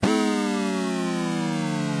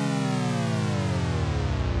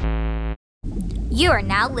You are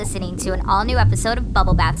now listening to an all-new episode of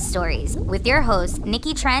Bubble Bath Stories with your hosts,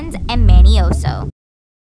 Nikki Trends and Manny Oso.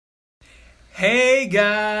 Hey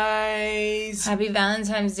guys! Happy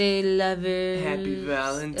Valentine's Day, lovers. Happy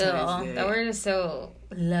Valentine's Day. That word is so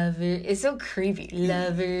lover. It's so creepy.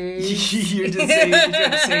 Lovers. You're just saying, you're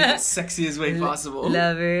trying to say it the sexiest way possible.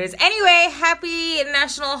 Lovers. Anyway, happy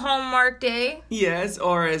National Hallmark Day. Yes,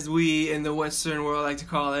 or as we in the Western world like to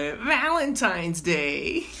call it, Valentine's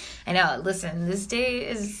Day. I know. Listen, this day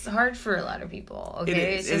is hard for a lot of people.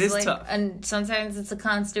 Okay, It is like, tough, and sometimes it's a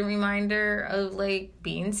constant reminder of like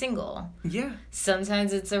being single. Yeah.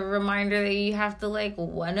 Sometimes it's a reminder that you have to like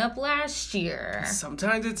one up last year.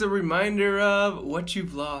 Sometimes it's a reminder of what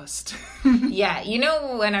you've lost. Yeah, you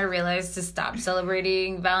know when I realized to stop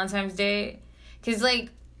celebrating Valentine's Day? Because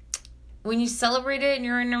like when you celebrate it and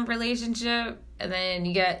you're in a relationship and then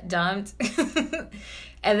you get dumped.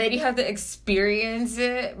 And then you have to experience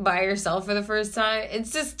it by yourself for the first time.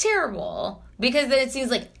 It's just terrible. Because then it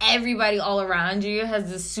seems like everybody all around you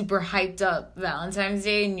has this super hyped up Valentine's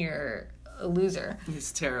Day and you're a loser.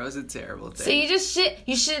 It's terrible. It's a terrible thing. So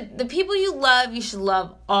you should, the people you should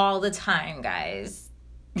love all the time, guys.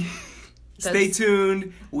 Stay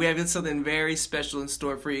tuned. We have something very special in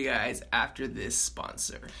store for you guys after this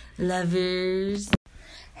sponsor. Lovers.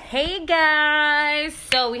 Hey guys!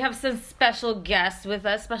 So we have some special guests with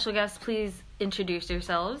us. Special guests, please introduce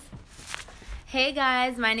yourselves. Hey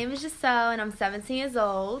guys, my name is Giselle and I'm 17 years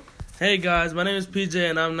old. Hey guys, my name is PJ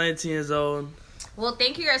and I'm 19 years old. Well,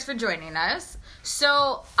 thank you guys for joining us.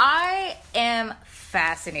 So I am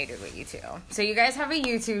fascinated with you two. So you guys have a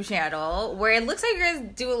YouTube channel where it looks like you guys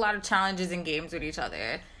do a lot of challenges and games with each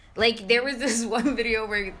other. Like, there was this one video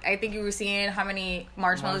where I think you were seeing how many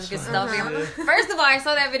marshmallows you could stuff in. First of all, I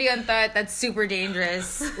saw that video and thought, that's super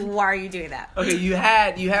dangerous. Why are you doing that? Okay, you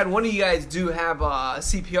had one of you guys do have a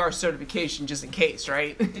CPR certification just in case,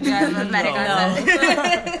 right? Did you have a medic on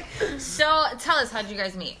set? So, tell us, how'd you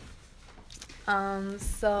guys meet?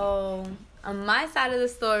 So on my side of the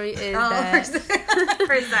story is that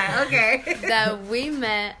first side, okay. that we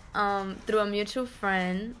met through a mutual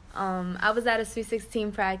friend. I was at a Sweet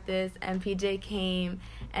 16 practice and PJ came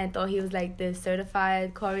and thought he was like this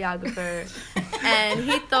certified choreographer and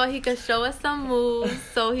he thought he could show us some moves,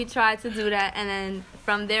 so he tried to do that, and then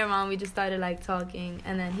from there on we just started like talking,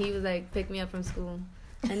 and then he was like pick me up from school,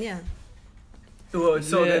 and yeah. Well,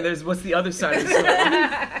 so then there's what's the other side of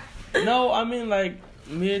the story? No, I mean like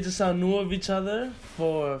me and Giselle knew of each other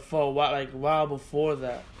for a while, like a while before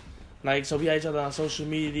that. Like, so we had each other on social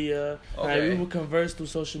media. Okay. Like, we would converse through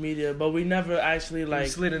social media, but we never actually like You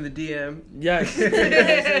slid in the DM. Yes, you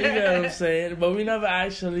get what I'm saying. But we never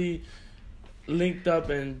actually linked up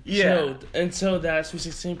and chilled until that Sweet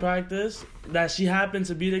 16 practice. That she happened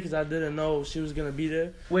to be there because I didn't know she was gonna be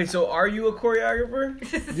there. Wait, so are you a choreographer?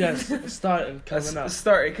 Yes,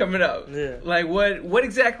 coming up. Yeah. Like what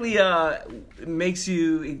exactly makes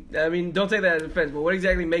you? I mean, don't take that as offense, but what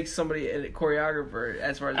exactly makes somebody a choreographer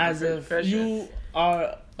as far as if profession? you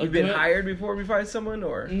are You've been hired before we find someone,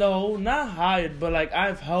 or no, not hired, but like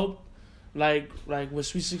I've helped, like with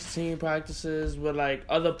Sweet 16 practices, with like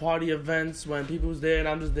other party events when people was there and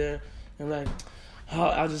I'm just there and like.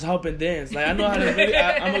 I'll just help and dance. Like, I know how to really...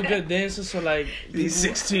 I'm a good dancer, so, like... These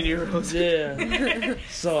 16-year-olds. Yeah.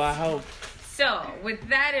 So, I help. So, with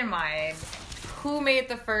that in mind, who made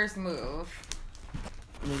the first move?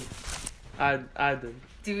 I did.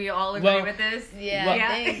 Do we all agree with this? Yeah,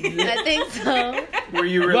 I think so. Were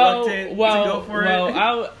you reluctant to go for it?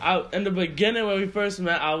 Well, I in the beginning when we first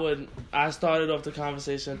met, I started off the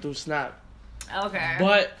conversation through Snap. Okay.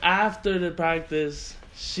 But after the practice,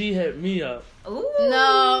 she hit me up. Ooh.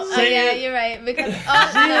 No, yeah, you're right. Because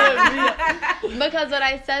because what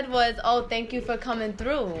I said was, thank you for coming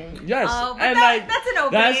through. Yes, but and that's an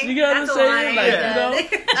opening. You get what I'm saying?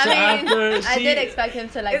 Like, you know. I did expect him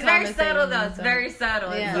to like. It's very subtle though. It's very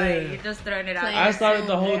subtle. Yeah. It's like you're just throwing it out. I started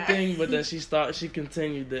the whole thing, but then she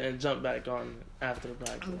continued it and jumped back on after the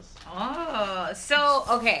practice. Oh, so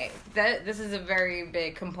okay, this is a very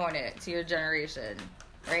big component to your generation.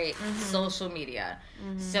 Right? Mm-hmm. Social media.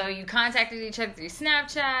 Mm-hmm. So you contacted each other through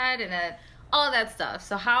Snapchat and then all that stuff.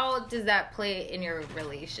 So how does that play in your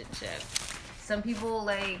relationship? Some people,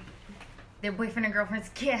 like, their boyfriend and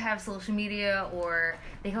girlfriends can't have social media, or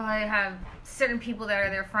they can only have certain people that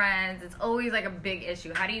are their friends. It's always, like, a big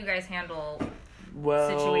issue. How do you guys handle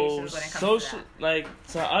situations when it comes to that? Like,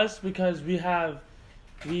 to us, because we are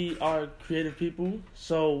creative people,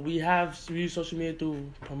 so we use social media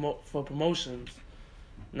for promotions.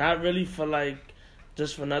 Not really for like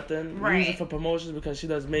just for nothing. Right. We use it for promotions because she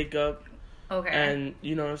does makeup. Okay. And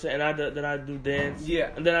you know what I'm saying? And then I do dance.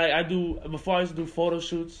 Yeah. And then I do, before I used to do photo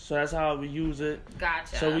shoots, so that's how we use it.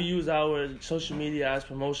 Gotcha. So we use our social media as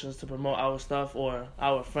promotions to promote our stuff or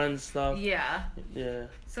our friends' stuff. Yeah. Yeah.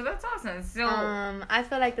 So that's awesome. So I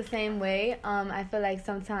feel like the same way. I feel like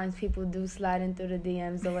sometimes people do slide in through the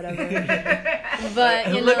DMs or whatever. But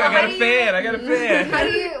you Look, know, I got a fan. I got a fan.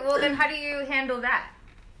 how do you handle that?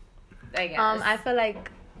 I guess. I feel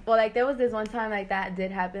like, well, like there was this one time like that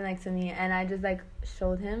did happen like to me, and I just like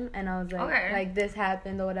showed him, and I was like, Okay. like this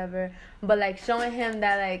happened or whatever. But like showing him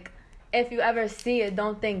that like, if you ever see it,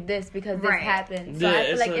 don't think this because this Right. happened. So Yeah, I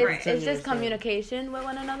feel it's like a it's continuous just thing. communication with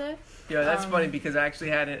one another. Yeah, that's funny because I actually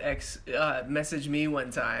had an ex message me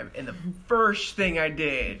one time, and the first thing I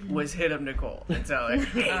did was hit up Nicole and tell her,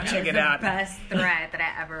 "Hey, check it out." The best thread that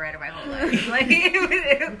I ever read in my whole life. Like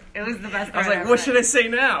it was the best. I was thread like, "What should I say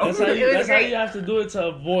now?" That's how It you, was that's how great. you have to do it to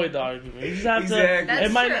avoid the argument. You just have Exactly. to.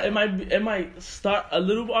 That's true. It might start a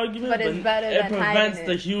little argument, But it's better it than prevents hiding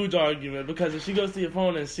the it. huge argument because if she goes to your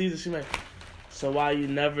phone and sees it, she might. So why you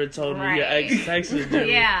never told me your Right. ex texted you?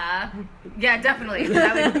 Yeah, definitely.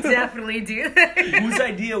 I would definitely do that. Whose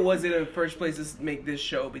idea was it in the first place to make this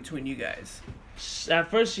show between you guys? At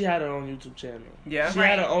first, she had her own YouTube channel. Yeah? She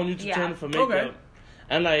had her Right. own YouTube Yeah. channel for makeup. Okay.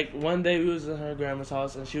 And like one day we was in her grandma's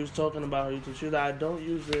house and she was talking about her YouTube. She was like, "I don't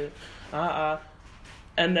use it."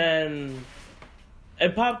 And then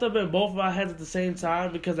it popped up in both of our heads at the same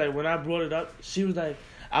time because like when I brought it up, she was like,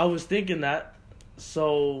 "I was thinking that."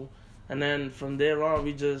 So, and then from there on,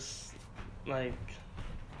 we just like.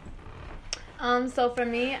 So for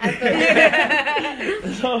me, I feel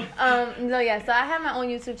like So, no, yeah. So I had my own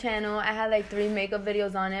YouTube channel. I had like 3 makeup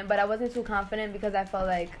videos on it, but I wasn't too confident because I felt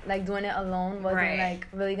like doing it alone wasn't Right. like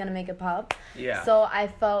really gonna make it pop. Yeah. So I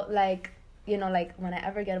felt like, you know, like when I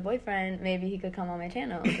ever get a boyfriend, maybe he could come on my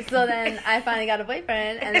channel. So then I finally got a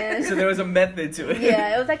boyfriend, and then So there was a method to it.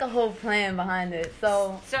 yeah, it was like a whole plan behind it.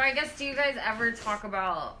 So So I guess, do you guys ever talk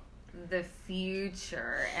about the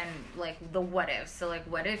future and like the what if? So like,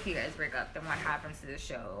 what if you guys break up? Then what happens to the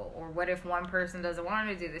show? Or what if one person doesn't want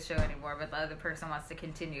to do the show anymore, but the other person wants to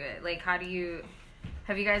continue it? Like, how do you?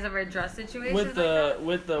 Have you guys ever addressed situations with like the that?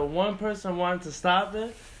 with the one person wanting to stop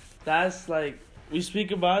it, that's like we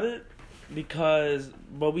speak about it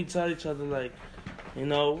but we tell each other like, you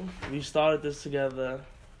know, we started this together.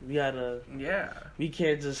 We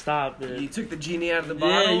can't just stop it. You took the genie out of the Yeah,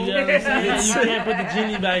 bottle. you know what I'm saying? You can't put the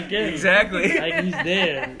genie back in. Exactly. Like he's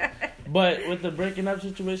there. But with the breaking up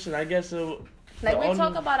situation, I guess like the we only-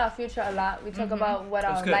 talk about our future a lot. We talk about what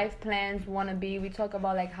That's our good. life plans want to be. We talk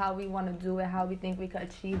about like how we want to do it, how we think we could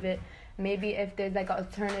achieve it. Maybe if there's like an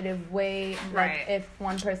alternative way, like Right. if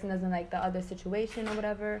one person doesn't like the other situation or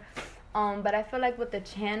whatever. But I feel like with the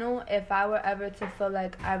channel, if I were ever to feel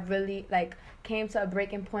like I really like came to a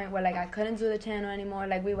breaking point where like I couldn't do the channel anymore,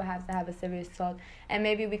 like we would have to have a serious talk, and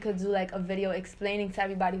maybe we could do like a video explaining to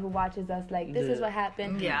everybody who watches us like this is Yeah. what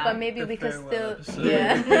happened. Yeah. But maybe The we could farewell still episode.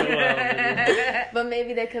 yeah. But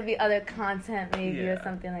maybe there could be other content maybe or Yeah.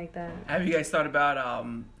 something like that. Have you guys thought about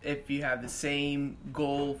if you have the same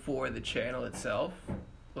goal for the channel itself,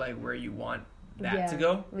 like where you want that yeah, to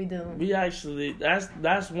go? we do. we actually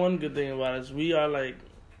that's one good thing about us. We are like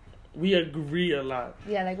we agree a lot.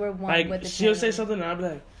 Yeah, like we're one Like with the she'll channel. say something and I'll be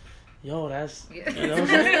like, "Yo, that's Yeah. you know." What I'm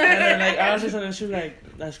saying? And then like I'll say something and she'll be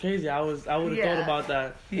like, "That's crazy. I would have Yeah. thought about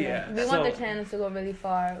that." Yeah. We want the So- channel to go really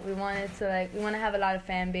far. We want it to we want to have a lot of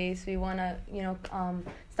fan base. We want to,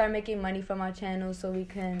 start making money from our channel so we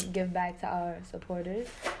can give back to our supporters.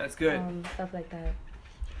 That's good. Stuff like that.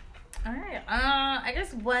 All right. I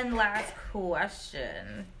guess one last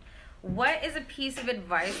question. What is a piece of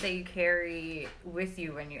advice that you carry with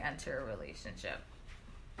you when you enter a relationship?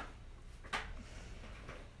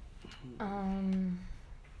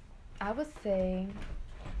 I would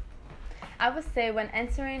say when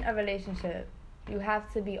entering a relationship, you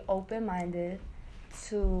have to be open-minded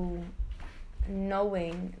to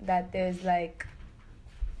knowing that there's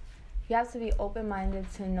you have to be open-minded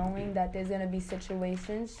to knowing that there's going to be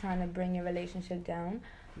situations trying to bring your relationship down,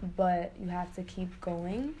 but you have to keep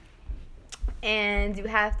going. And you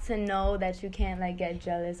have to know that you can't get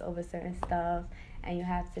jealous over certain stuff, and you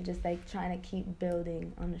have to just trying to keep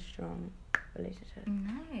building on a strong relationship.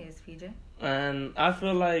 Nice, PJ. And I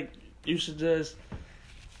feel like you should just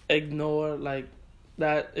ignore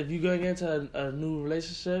that if you're going into a new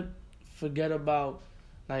relationship, forget about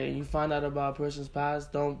you find out about a person's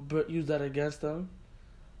past, don't use that against them.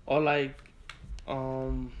 Or like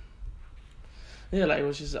what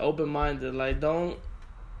she said, open-minded. Don't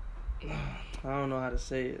I don't know how to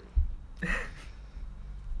say it.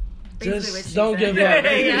 Basically what Just she don't said. give up.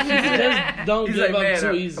 Yeah. Just don't He's give like, up man, too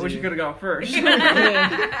I easy. wish you could have gone first.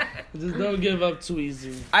 Yeah. Just don't give up too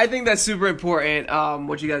easy. I think that's super important.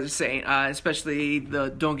 What you guys are saying, especially the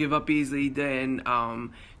don't give up easily. Then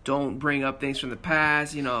don't bring up things from the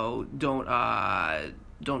past. You know, don't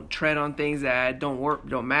tread on things that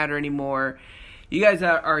don't matter anymore. You guys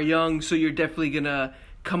are young, so you're definitely gonna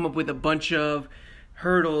come up with a bunch of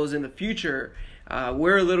hurdles in the future.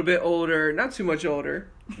 We're a little bit older, not too much older,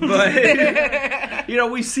 but you know,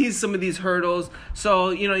 we've seen some of these hurdles. So,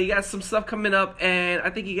 you know, you got some stuff coming up, and I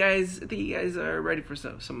think you guys are ready for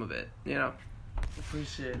some of it, you know.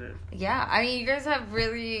 Appreciate it. Yeah, I mean, you guys have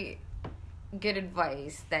really good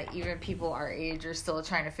advice that even people our age are still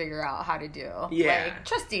trying to figure out how to do. Yeah. Like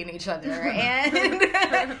trusting each other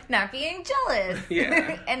and not being jealous.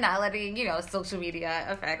 Yeah. And not letting, social media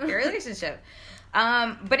affect your relationship.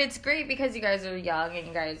 But it's great because you guys are young and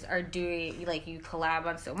you guys are doing, like, you collab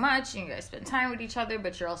on so much and you guys spend time with each other,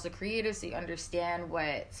 but you're also creative, so you understand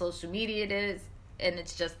what social media is. And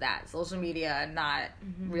it's just that, social media, not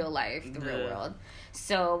real life, the real world.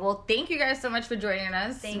 So, well, thank you guys so much for joining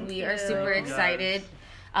us. We are super excited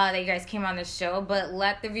that you guys came on the show. But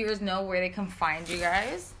let the viewers know where they can find you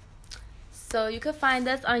guys. So you can find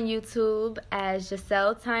us on YouTube as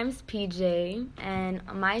Giselle times PJ, and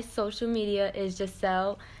my social media is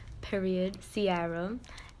Giselle Sierra.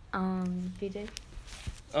 PJ?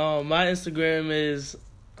 My Instagram is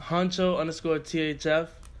Honcho_THF.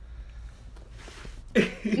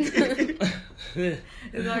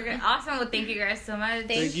 It's all good. Awesome. Well, thank you guys so much.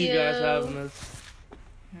 Thank you guys for having us.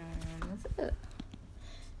 That's it.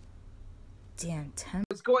 Damn, 10.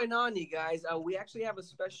 What's going on, you guys? We actually have a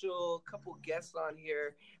special couple guests on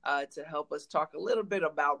here to help us talk a little bit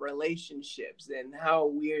about relationships and how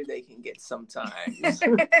weird they can get sometimes.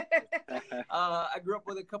 I grew up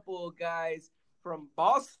with a couple of guys from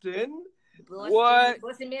Boston. What?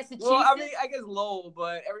 Boston, Massachusetts. Well, I mean, I guess Lowell,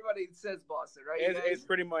 but everybody says Boston, right? It's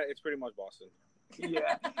pretty much Boston.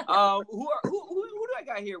 Yeah. Who do I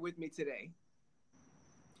got here with me today?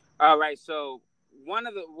 All right. So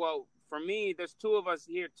for me, there's two of us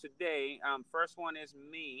here today. First one is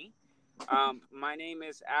me. My name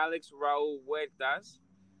is Alex Raul Huertas.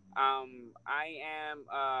 I am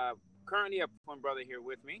currently a twin brother here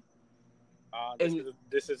with me.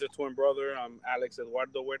 This is a twin brother. I'm Alex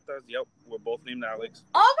Eduardo Huertas. Yep, we're both named Alex.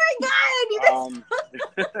 Oh my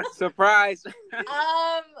God! Surprise!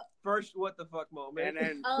 First, what the fuck moment?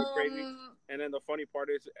 And then the funny part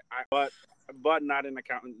is, but not an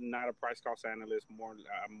accountant, not a price cost analyst. More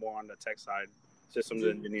on the tech side, systems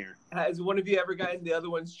engineer. Has one of you ever gotten the other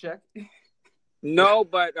one's check? No,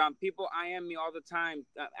 but people IM me all the time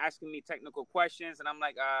asking me technical questions, and I'm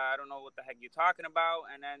like, I don't know what the heck you're talking about.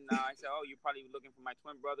 And then I say, oh, you're probably looking for my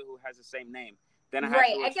twin brother who has the same name. Then I have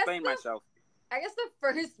to explain myself. I guess the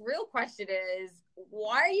first real question is,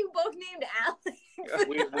 why are you both named Alex?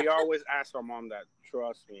 we always ask our mom that.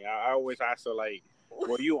 Trust me. I always ask her, like,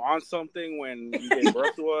 were you on something when you gave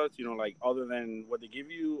birth to us? Like, other than what they give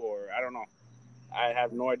you? Or I don't know. I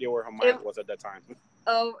have no idea where her mind was at that time.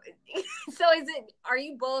 Oh, so are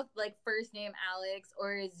you both like first name Alex,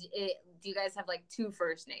 or do you guys have like two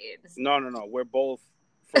first names? No. We're both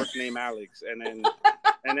first name Alex, and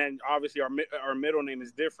then obviously our middle name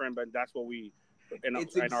is different, but that's what in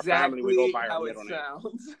our family we go by our middle name.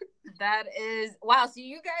 That is wow. So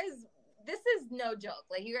you guys, this is no joke.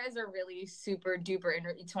 Like, you guys are really super duper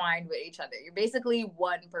intertwined with each other. You're basically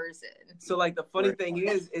one person. So, like, the funny thing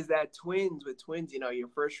is that with twins, your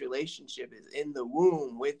first relationship is in the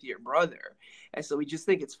womb with your brother. And so we just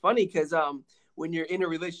think it's funny because when you're in a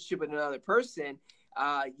relationship with another person,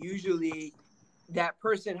 usually that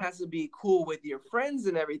person has to be cool with your friends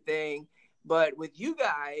and everything. But with you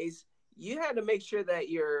guys, you had to make sure that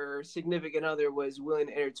your significant other was willing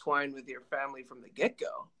to intertwine with your family from the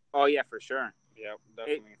get-go. Oh, yeah, for sure. Yeah,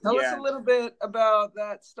 definitely. Tell us a little bit about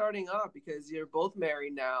that starting off, because you're both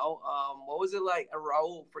married now. What was it like,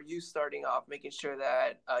 Raul, for you starting off, making sure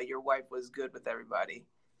that your wife was good with everybody?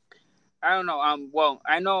 I don't know. Well,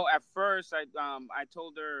 I know at first I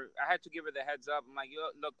told her, I had to give her the heads up. I'm like,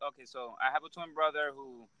 look, okay, so I have a twin brother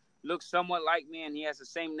who looks somewhat like me, and he has the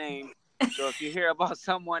same name. So if you hear about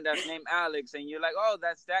someone that's named Alex, and you're like, oh,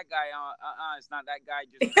 that's that guy. It's not that guy.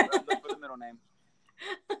 Just look for the middle name.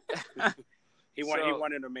 He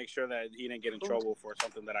wanted to make sure that he didn't get in trouble for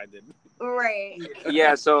something that I did. Right.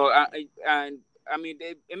 Yeah. So I mean,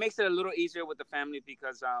 it makes it a little easier with the family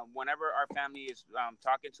because whenever our family is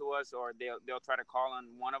talking to us, or they'll try to call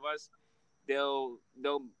on one of us, they'll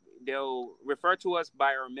refer to us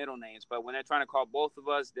by our middle names. But when they're trying to call both of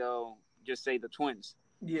us, they'll just say the twins.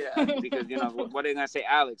 Yeah. Because what are they gonna say,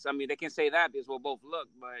 Alex? I mean, they can say that because we'll both look,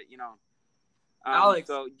 but Alex.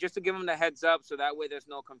 So just to give them the heads up, so that way there's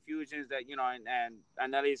no confusions. That and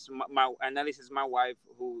Annalise, Annalise is my wife,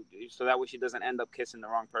 so that way she doesn't end up kissing the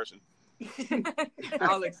wrong person.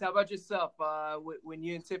 Alex, how about yourself? When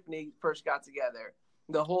you and Tiffany first got together,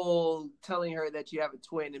 the whole telling her that you have a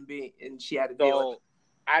twin and she had to deal with it.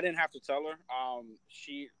 I didn't have to tell her.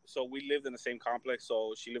 So we lived in the same complex,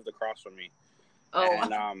 so she lived across from me. Oh,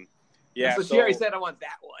 and yeah. So she already said, "I want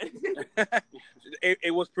that one."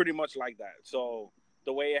 it was pretty much like that. So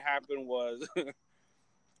the way it happened was,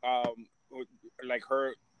 like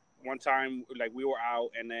her. One time, like we were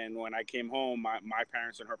out, and then when I came home, my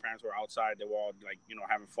parents and her parents were outside. They were all like,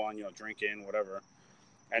 having fun, drinking, whatever.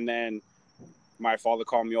 And then my father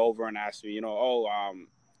called me over and asked me,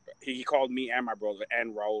 he called me and my brother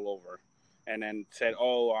and Raul over, and then said, we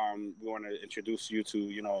want to introduce you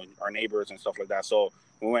to, our neighbors and stuff like that. So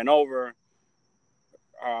we went over.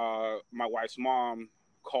 My wife's mom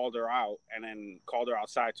called her out and then called her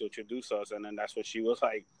outside to introduce us, and then that's what she was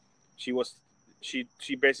like.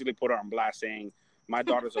 She basically put her on blast saying, "My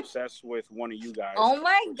daughter's obsessed with one of you guys." Oh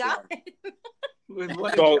my God! With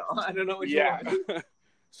one of y'all. I don't know what you want.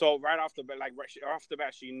 So right off the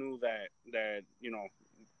bat, she knew that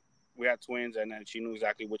we had twins, and then she knew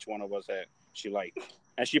exactly which one of us that she liked,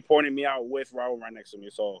 and she pointed me out with Raul right next to me.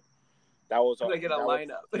 So that was a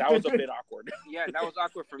lineup. That was a bit awkward. Yeah, that was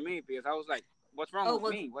awkward for me because I was like, "What's wrong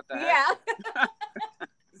with me? What the heck?" Yeah.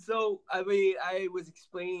 So, I mean, I was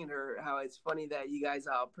explaining her how it's funny that you guys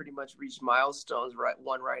pretty much reached milestones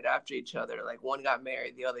right after each other. Like, one got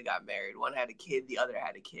married, the other got married. One had a kid, the other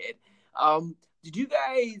had a kid. Did you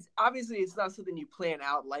guys, obviously it's not something you plan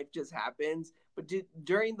out, life just happens, but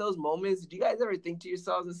during those moments, did you guys ever think to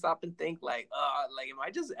yourselves and stop and think like, am I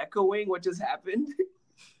just echoing what just happened?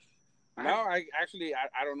 No, I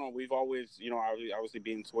don't know. We've always, obviously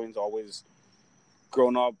being twins, always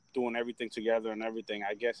grown up doing everything together and everything.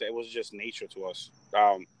 I guess it was just nature to us.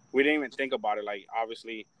 We didn't even think about it. Like,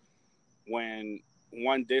 obviously, when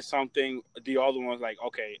one did something, the other one was like,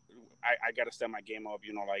 okay, I got to step my game up.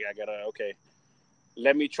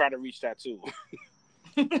 Let me try to reach that too.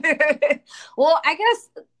 Well, I guess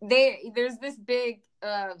there's this big,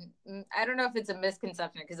 I don't know if it's a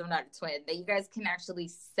misconception because I'm not a twin, that you guys can actually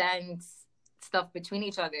sense stuff between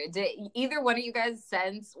each other. Did either one of you guys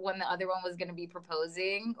sense when the other one was going to be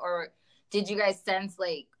proposing, or did you guys sense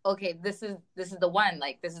like, okay, this is the one,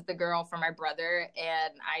 like this is the girl for my brother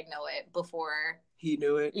and I know it before he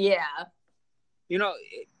knew it? Yeah.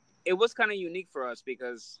 It was kind of unique for us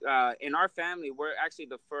because in our family, we're actually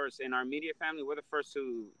the first, in our immediate family, we're the first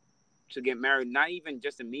to get married. Not even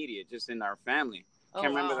just immediate, just in our family. Can't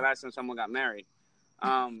remember the last time someone got married.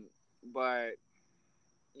 But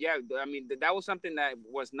yeah, I mean, that was something that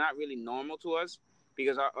was not really normal to us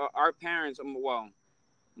because our parents,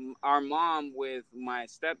 our mom with my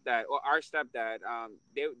stepdad, or our stepdad,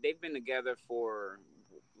 they've been together for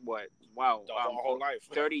what? Wow. Our whole life.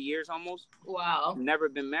 30 years almost. Wow. Never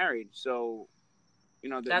been married. So,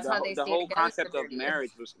 the whole concept of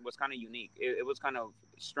marriage was kind of unique. It was kind of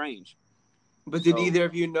strange. But did either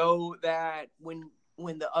of you know that when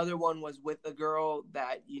the other one was with a girl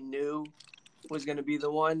that you knew was going to be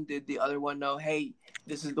the one, did the other one know, hey,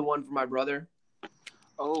 this is the one for my brother?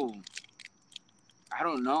 Oh, I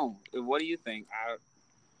don't know. What do you think?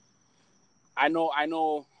 I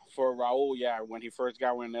know for Raul, yeah, when he first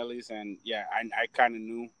got with Nelly's, and yeah, I kind of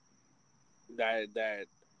knew that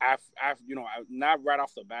after, not right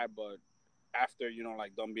off the bat, but after,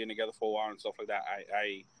 like them being together for a while and stuff like that,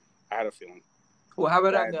 I had a feeling. Well, how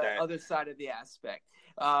about on the other side of the aspect?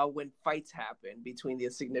 When fights happen between the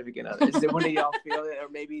significant others, did one of y'all feel it, or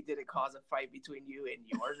maybe did it cause a fight between you and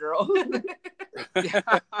your girl?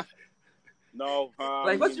 No.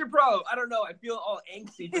 What's your problem? I don't know. I feel all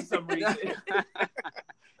angsty for some reason.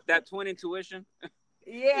 That twin intuition.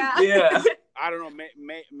 Yeah. Yeah. I don't know.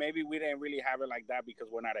 Maybe we didn't really have it like that because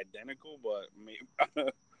we're not identical, but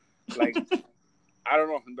I don't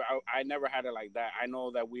know. I never had it like that. I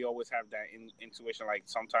know that we always have that intuition. Like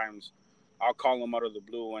sometimes I'll call him out of the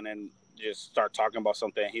blue and then just start talking about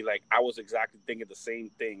something. And he's like, I was exactly thinking the same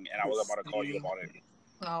thing, and I was about to call you about it.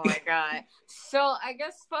 Oh my God. So I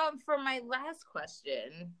guess for my last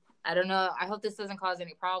question, I don't know, I hope this doesn't cause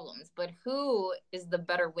any problems, but who is the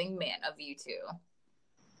better wingman of you two?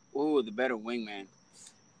 Ooh, the better wingman.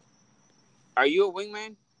 Are you a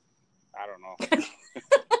wingman? I don't know.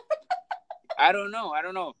 I don't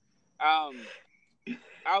know. I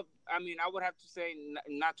would have to say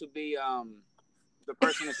not to be the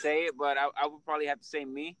person to say it, but I would probably have to say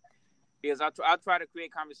me, because I'll try to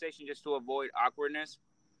create conversation just to avoid awkwardness.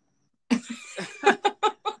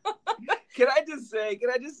 Can I just say,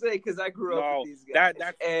 because I grew up with these guys.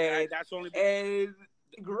 That's only and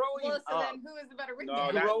growing Well, so up. then who is the better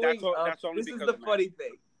wingman? No, that's only this because is the of funny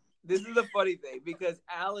thing. This is the funny thing because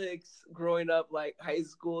Alex, growing up, like high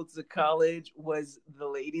school to college, was the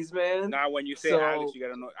ladies' man. Now, when you say Alex, you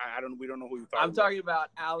gotta know. We don't know who you're talking about. I'm talking about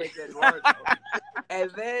Alex Eduardo.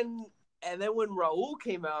 and then when Raul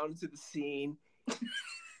came out into the scene,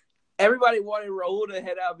 everybody wanted Raul to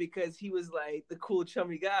head out because he was like the cool,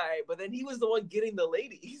 chummy guy. But then he was the one getting the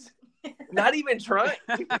ladies, not even trying.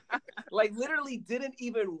 Like literally, didn't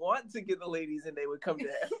even want to get the ladies, and they would come to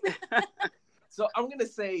him. So I'm going to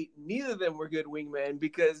say neither of them were good wingmen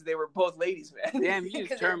because they were both ladies, man. Damn, you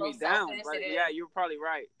just turned me down. But yeah, you're probably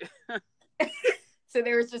right. So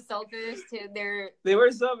they were just selfish. They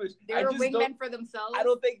were selfish. They were wingmen for themselves. I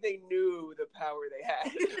don't think they knew the power they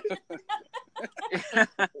had.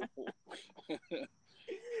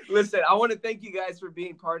 Listen, I want to thank you guys for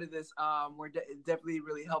being part of this. It definitely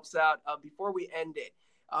really helps out. Before we end it,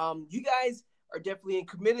 you guys are definitely in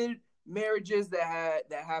committed marriages that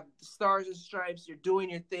have stars and stripes. You're doing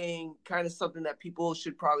your thing, kind of something that people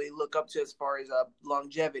should probably look up to as far as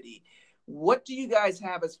longevity. What do you guys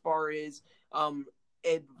have as far as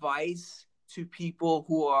advice to people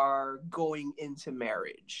who are going into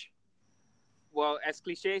marriage? Well, as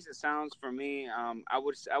cliche as it sounds for me, I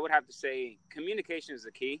would have to say communication is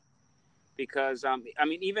the key, because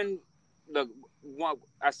even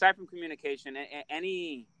aside from communication,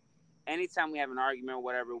 anytime we have an argument or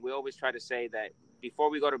whatever, we always try to say that before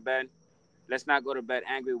we go to bed, let's not go to bed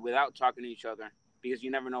angry without talking to each other, because you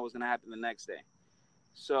never know what's going to happen the next day.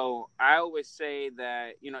 So I always say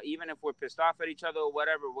that, even if we're pissed off at each other or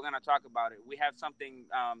whatever, we're going to talk about it. We have something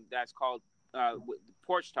that's called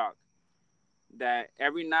porch talk, that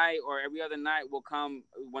every night or every other night will come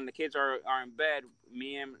when the kids are in bed.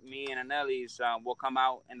 Me and Annelies will come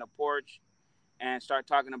out in the porch and start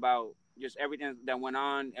talking about just everything that went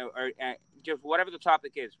on, or just whatever the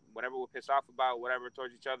topic is, whatever we're pissed off about, whatever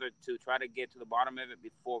towards each other, to try to get to the bottom of it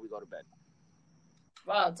before we go to bed.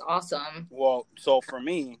 Wow, it's awesome. Well, so for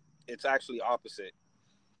me, it's actually opposite.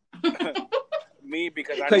 Me,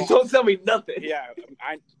 because don't tell me nothing. Yeah,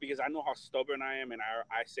 because I know how stubborn I am, and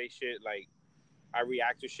I say shit, like I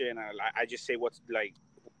react to shit, and I just say what's like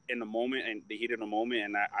in the moment and the heat of the moment,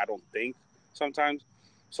 and I don't think sometimes.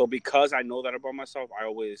 So because I know that about myself, I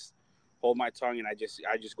always hold my tongue, and I just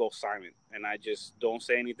go silent, and I just don't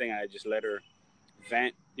say anything. I just let her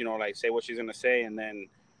vent, like say what she's gonna say, and then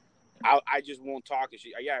I just won't talk. And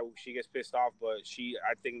she gets pissed off, but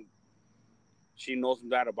I think she knows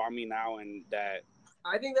that about me now, and that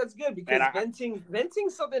I think that's good, because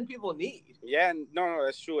venting's something people need. Yeah, no,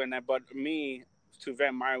 that's true. And but me, to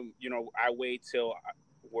vent my, I wait till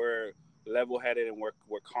we're level-headed and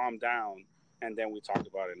we're calmed down, and then we talk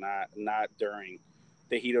about it, not during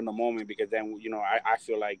the heat of the moment, because then I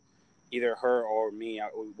feel like either her or me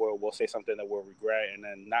will say something that we'll regret, and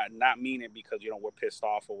then not mean it because we're pissed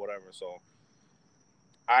off or whatever. So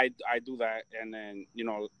I do that, and then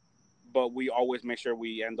but we always make sure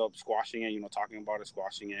we end up squashing it, talking about it,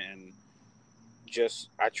 squashing it, and just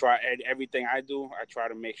I try everything I do. I try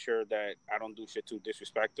to make sure that I don't do shit to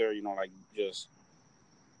disrespect her, like just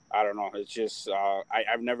I don't know. It's just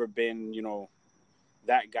I've never been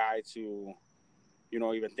that guy to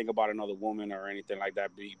even think about another woman or anything like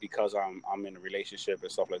that, because I'm in a relationship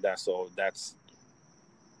and stuff like that. So that's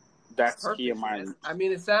perfect, key in my. I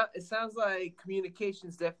mean, it sounds like communication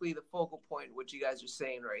is definitely the focal point, what you guys are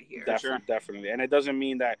saying right here. Definitely, and it doesn't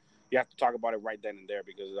mean that you have to talk about it right then and there,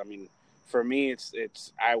 because for me, it's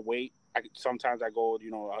I wait. Sometimes I go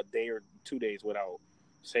a day or 2 days without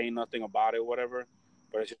saying nothing about it, or whatever.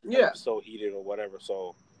 But it's just so heated or whatever.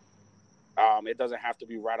 So it doesn't have to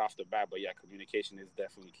be right off the bat, but yeah, communication is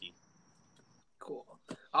definitely key. Cool.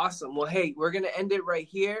 Awesome. Well, hey, we're going to end it right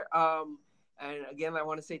here. And again, I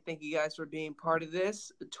want to say thank you guys for being part of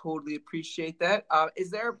this. I totally appreciate that.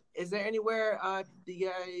 Is there anywhere you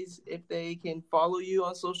guys, if they can follow you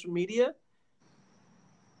on social media?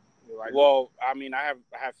 Well, I have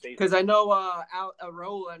Facebook. Because I know,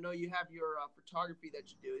 Raul, I know you have your photography that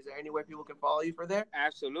you do. Is there anywhere people can follow you for there?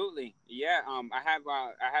 Absolutely, yeah. I have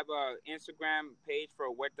a Instagram page for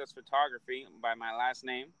Huertas Photography by my last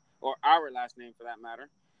name, or our last name for that matter.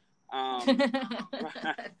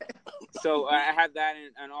 So I have that,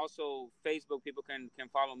 and also Facebook. People can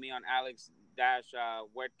follow me on Alex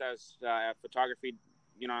Huertas Photography,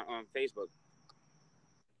 on Facebook.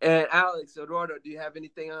 And Alex, Eduardo, do you have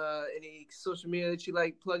anything, any social media that you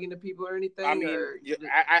like plugging to people or anything?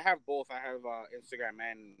 I have both. I have Instagram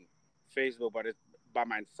and Facebook, but it's by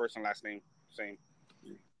my first and last name, same.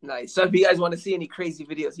 Nice. So if you guys want to see any crazy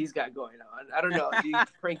videos he's got going on, I don't know. Do you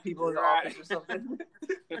prank people in the office or something?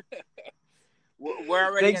 We're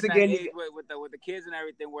already Thanks at that again. age with the kids and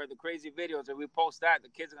everything, where the crazy videos, if we post that, the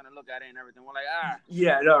kids are gonna look at it and everything. We're like,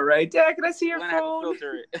 Yeah, no, right? Dad, can I see your we're gonna phone? have to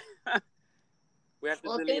filter it. We have to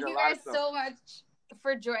Well, delete thank a you lot guys of stuff. so much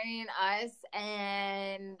for joining us,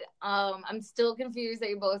 and I'm still confused that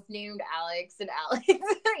you both named Alex and Alex.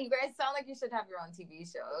 You guys sound like you should have your own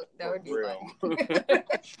TV show. That would be fun.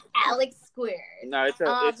 Alex Squared. No, it's a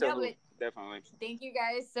but definitely. thank you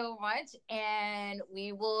guys so much, and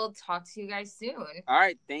we will talk to you guys soon. All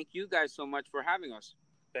right, thank you guys so much for having us.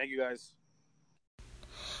 Thank you guys.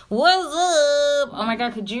 What's up? Oh my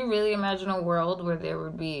god, could you really imagine a world where there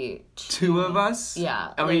would be Two of us?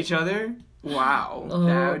 Yeah. Of each other? Wow.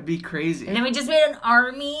 That would be crazy. And then we just made an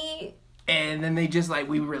army. And then they just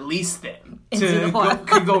we release them Into the to world.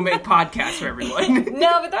 go make podcasts for everyone.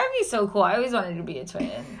 No, but that would be so cool. I always wanted to be a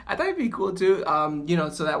twin. I thought it'd be cool too.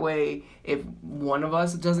 So that way, if one of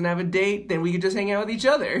us doesn't have a date, then we could just hang out with each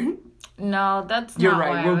other. No, that's You're not right.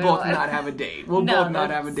 what I We'll would both want. not have a date. We'll No, both not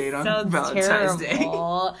that have a date on sounds Valentine's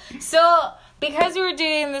terrible. So, because we were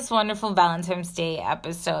doing this wonderful Valentine's Day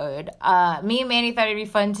episode, me and Manny thought it'd be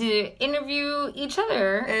fun to interview each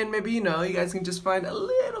other. Day. And maybe, you guys can just find a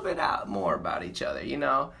little bit out more about each other,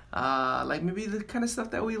 like maybe the kind of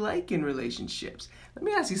stuff that we like in relationships. Let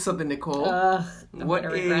me ask you something, Nicole. I'm What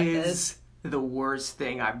gonna regret is this. the worst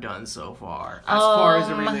thing I've done so far as far as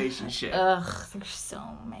a relationship? There's so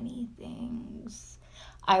many things.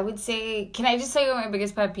 I would say, can I just tell you what my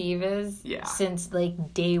biggest pet peeve is? Yeah. Since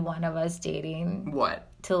day one of us dating What?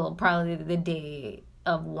 till probably the day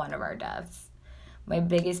of one of our deaths. My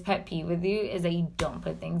biggest pet peeve with you is that you don't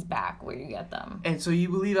put things back where you get them. And so you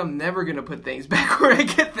believe I'm never going to put things back where I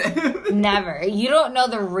get them? Never. You don't know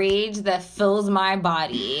the rage that fills my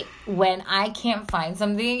body when I can't find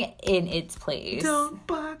something in its place. Don't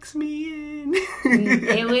box me in.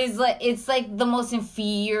 It's the most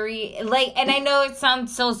infuriating, and I know it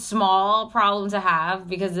sounds so small problem to have,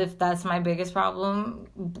 because if that's my biggest problem,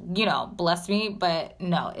 bless me, but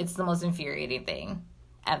no, it's the most infuriating thing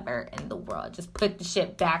ever in the world. Just put the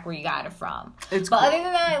shit back where you got it from. It's but cool. other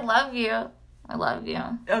than that, I love you.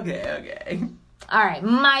 Okay. All right,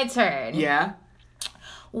 my turn. Yeah?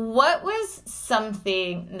 What was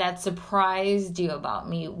something that surprised you about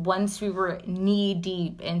me once we were knee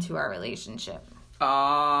deep into our relationship?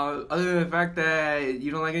 Other than the fact that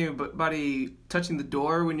you don't like anybody touching the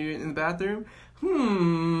door when you're in the bathroom?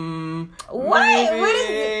 What? Maybe. What is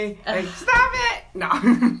it? Hey, stop it! No.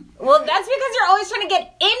 Well, that's because you're always trying to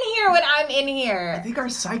get in here when I'm in I here. think our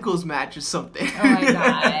cycles match or something. Oh my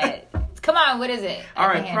god. Come on, what is it? I All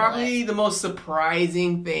can right, handle probably it. the most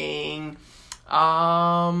surprising thing.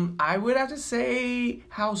 I would have to say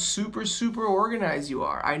how super, super organized you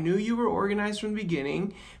are. I knew you were organized from the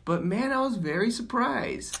beginning, but man, I was very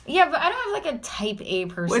surprised. Yeah, but I don't have a type A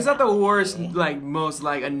person. Well, it's not the worst, most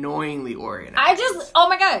annoyingly organized. Oh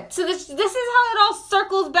my god. So this is how it all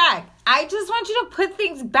circles back. I just want you to put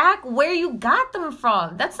things back where you got them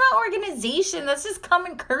from. That's not organization. That's just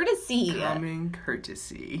common courtesy. Common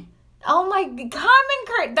courtesy. Oh my, common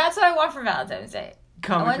courtesy. That's what I want for Valentine's Day.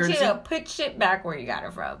 Common I want courtesy? you to put shit back where you got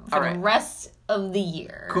it from for All the right. rest of the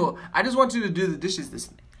year. Cool. I just want you to do the dishes this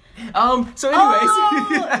night. So anyways.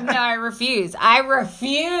 Oh, no, I refuse. I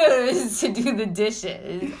refuse to do the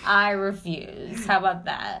dishes. I refuse. How about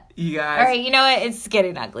that? You guys. All right, you know what? It's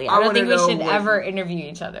getting ugly. I don't wanna think we know should what- ever interview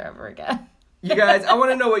each other ever again. You guys, I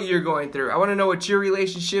want to know what you're going through. I want to know what your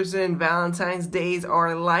relationships and Valentine's days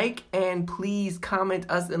are like. And please comment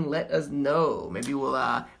us and let us know. Maybe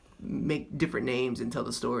we'll make different names and tell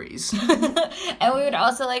the stories. And we would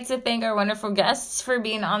also like to thank our wonderful guests for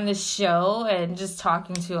being on the show and just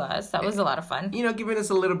talking to us. That was a lot of fun. Giving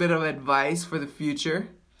us a little bit of advice for the future.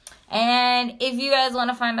 And if you guys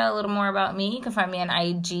want to find out a little more about me, you can find me on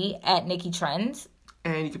IG at Nikki Trends.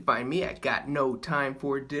 And you can find me at Got No Time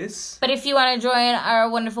For This. But if you want to join our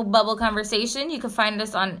wonderful bubble conversation, you can find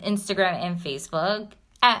us on Instagram and Facebook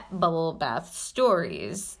at Bubble Bath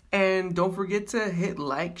Stories. And don't forget to hit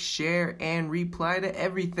like, share, and reply to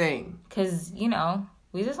everything. Because,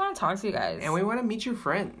 we just want to talk to you guys. And we want to meet your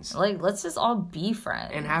friends. let's just all be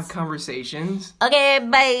friends. And have conversations. Okay,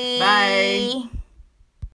 bye. Bye.